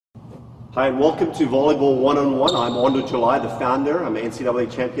Hi, and welcome to Volleyball One-on-One. I'm Ondo July, the founder. I'm an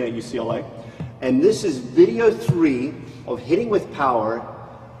NCAA champion at UCLA. And this is video 3 of hitting with power.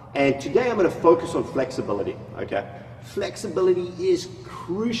 And today I'm going to focus on flexibility, okay? Flexibility is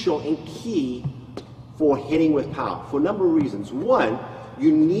crucial and key for hitting with power for a number of reasons. One,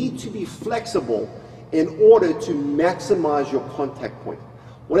 you need to be flexible in order to maximize your contact point.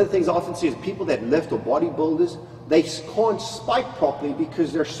 One of the things I often see is people that lift or bodybuilders, they can't spike properly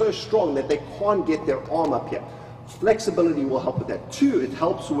because they're so strong that they can't get their arm up here. Flexibility will help with that. 2, it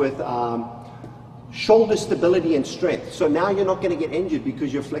helps with shoulder stability and strength. So now you're not going to get injured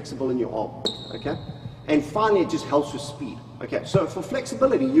because you're flexible in your arm, okay? And finally, it just helps with speed, okay? So for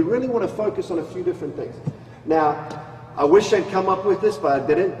flexibility, you really want to focus on a few different things. Now, I wish I'd come up with this, but I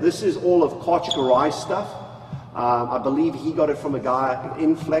didn't. This is all of Karch stuff. I believe he got it from a guy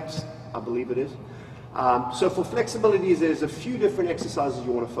in Flex, I believe it is. So for flexibility, there's a few different exercises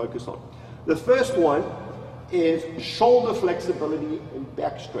you want to focus on. The first one is shoulder flexibility and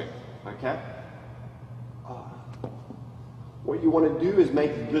back strength, okay? What you want to do is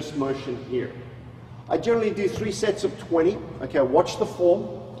make this motion here. I generally do 3 sets of 20, okay? Watch the form,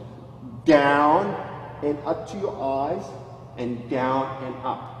 down and up to your eyes, and down and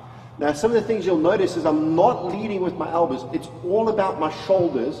up. Now, some of the things you'll notice is I'm not leading with my elbows. It's all about my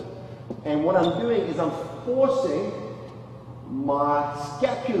shoulders. And what I'm doing is I'm forcing my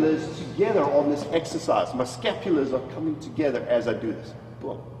scapulars together on this exercise. My scapulars are coming together as I do this.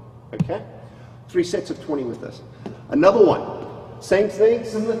 Boom. Okay? 3 sets of 20 with this. Another one. Same thing,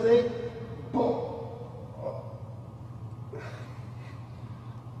 similar thing. Boom.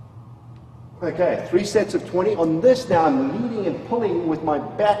 Okay, 3 sets of 20. On this now, I'm leading and pulling with my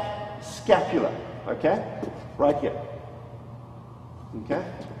back scapula. Okay? Right here. Okay?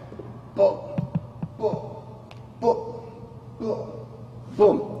 Boom, boom, boom, boom,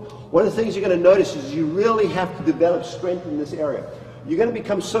 boom. One of the things you're going to notice is you really have to develop strength in this area. You're going to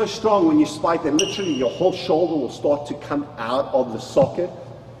become so strong when you spike that literally your whole shoulder will start to come out of the socket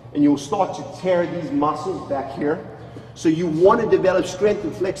and you'll start to tear these muscles back here. So you want to develop strength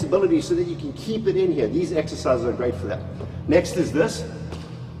and flexibility so that you can keep it in here. These exercises are great for that. Next is this.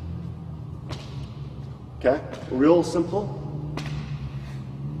 Okay, real simple.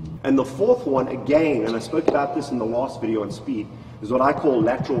 And the fourth one, again, and I spoke about this in the last video on speed, is what I call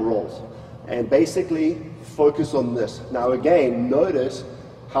lateral rolls. And basically, focus on this. Now again, notice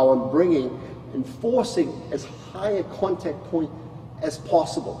how I'm bringing and forcing as high a contact point as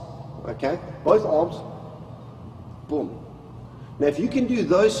possible. Okay? Both arms. Boom. Now if you can do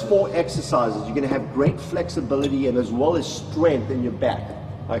those 4 exercises, you're going to have great flexibility and as well as strength in your back.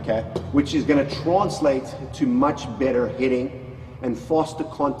 Okay? Which is going to translate to much better hitting and faster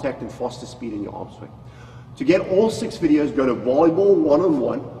contact and faster speed in your arm swing. To get all 6 videos, go to Volleyball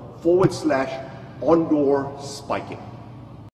One-on-One /Ondor Spiking.